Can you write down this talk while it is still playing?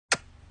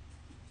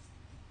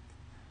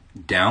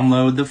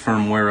Download the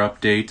firmware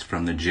updates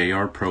from the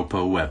JR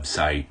Propo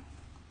website.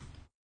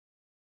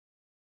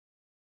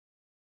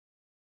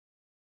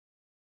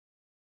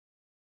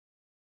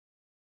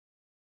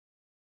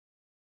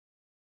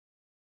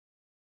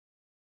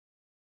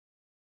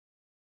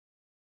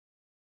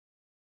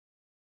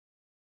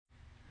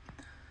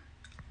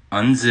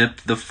 Unzip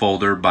the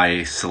folder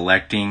by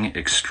selecting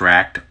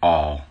Extract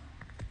All.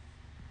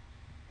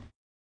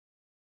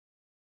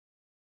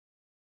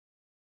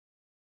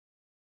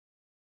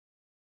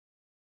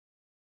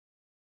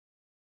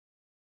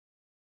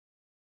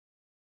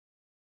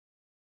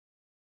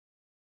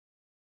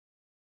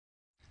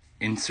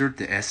 Insert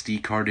the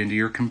SD card into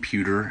your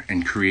computer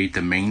and create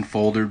the main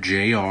folder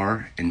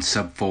JR and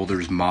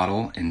subfolders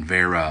Model and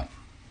VARUP.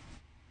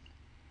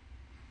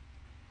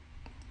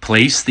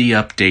 Place the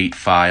update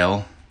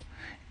file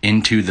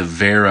into the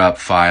VARUP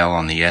file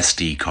on the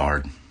SD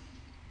card.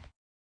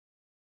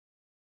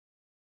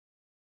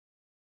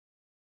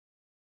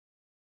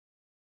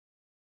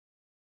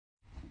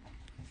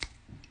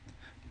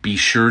 Be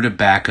sure to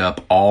back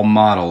up all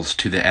models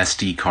to the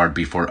SD card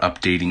before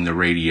updating the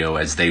radio,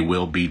 as they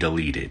will be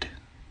deleted.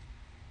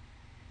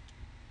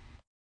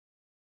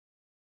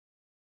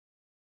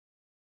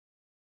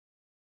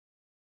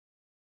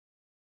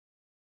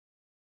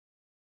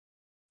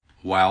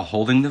 While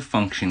holding the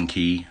function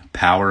key,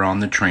 power on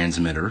the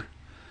transmitter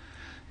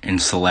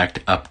and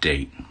select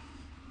Update.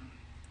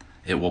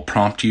 It will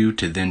prompt you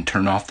to then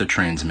turn off the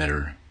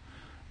transmitter.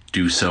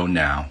 Do so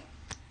now.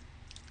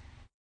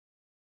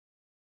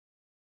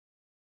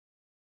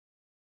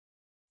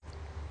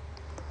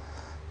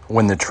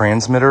 When the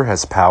transmitter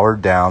has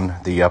powered down,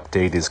 the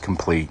update is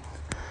complete.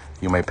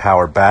 You may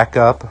power back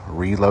up,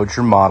 reload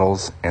your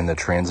models, and the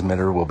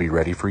transmitter will be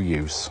ready for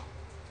use.